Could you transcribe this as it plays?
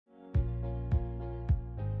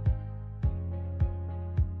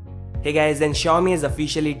Hey guys, and Xiaomi has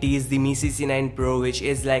officially teased the Mi CC9 Pro, which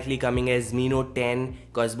is likely coming as Mi Note 10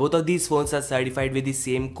 because both of these phones are certified with the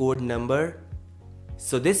same code number.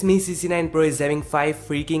 So this Mi CC9 Pro is having 5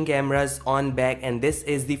 freaking cameras on back, and this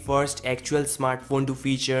is the first actual smartphone to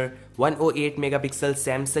feature 108 megapixel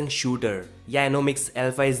Samsung shooter. Yeah, I know Mix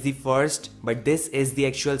Alpha is the first, but this is the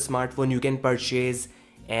actual smartphone you can purchase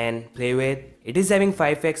and play with. It is having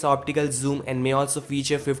 5x optical zoom and may also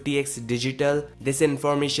feature 50x digital. This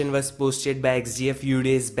information was posted by XG a few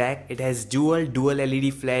days back. It has dual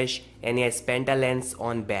LED flash and has penta lens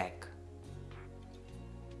on back.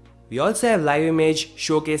 We also have live image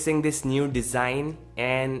showcasing this new design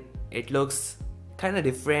and it looks kinda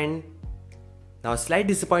different. Now slight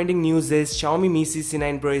disappointing news is Xiaomi Mi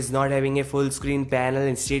CC9 Pro is not having a full screen panel,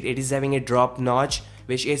 instead it is having a drop notch,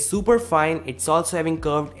 which is super fine. It's also having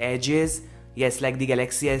curved edges, yes, like the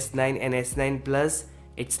Galaxy S9 and S9 Plus.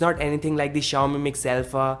 It's not anything like the Xiaomi Mix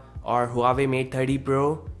Alpha or Huawei Mate 30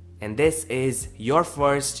 Pro. And this is your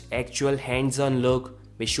first actual hands-on look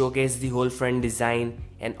which showcases the whole front design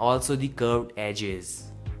and also the curved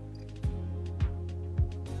edges.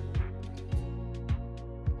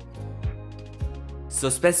 So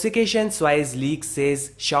specifications wise, leak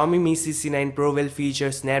says Xiaomi Mi CC9 Pro will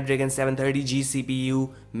feature Snapdragon 730G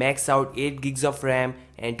CPU, max out 8GB of RAM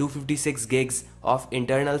and 256GB of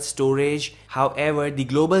internal storage. However, the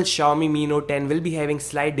global Xiaomi Mi Note 10 will be having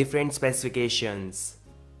slight different specifications.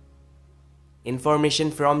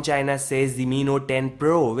 Information from China says the Mi Note 10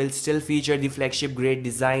 Pro will still feature the flagship grade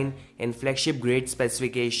design and flagship grade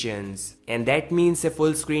specifications. And that means a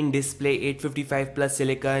full screen display, 855 plus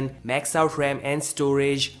silicon, max out RAM and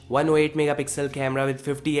storage, 108 megapixel camera with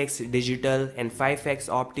 50x digital and 5x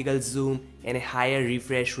optical zoom and a higher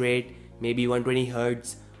refresh rate, maybe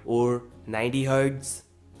 120Hz or 90Hz.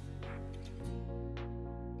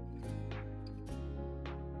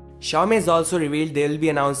 Xiaomi has also revealed they will be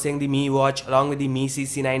announcing the Mi Watch along with the Mi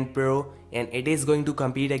CC9 Pro, and it is going to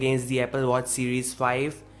compete against the Apple Watch Series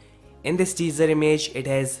 5. In this teaser image, it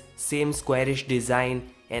has same squarish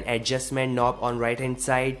design and adjustment knob on right hand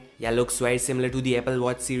side. Yeah, looks very similar to the Apple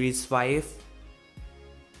Watch Series 5.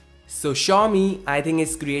 So Xiaomi, I think,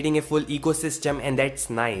 is creating a full ecosystem, and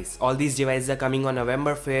that's nice. All these devices are coming on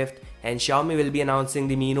November 5th, and Xiaomi will be announcing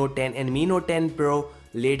the Mi Note 10 and Mi Note 10 Pro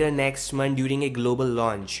later next month during a global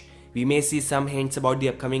launch. We may see some hints about the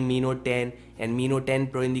upcoming Mi Note 10 and Mi Note 10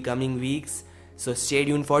 Pro in the coming weeks. So stay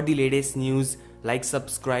tuned for the latest news, like,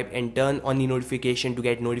 subscribe and turn on the notification to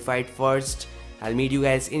get notified first. I'll meet you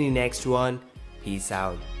guys in the next one. Peace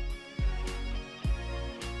out.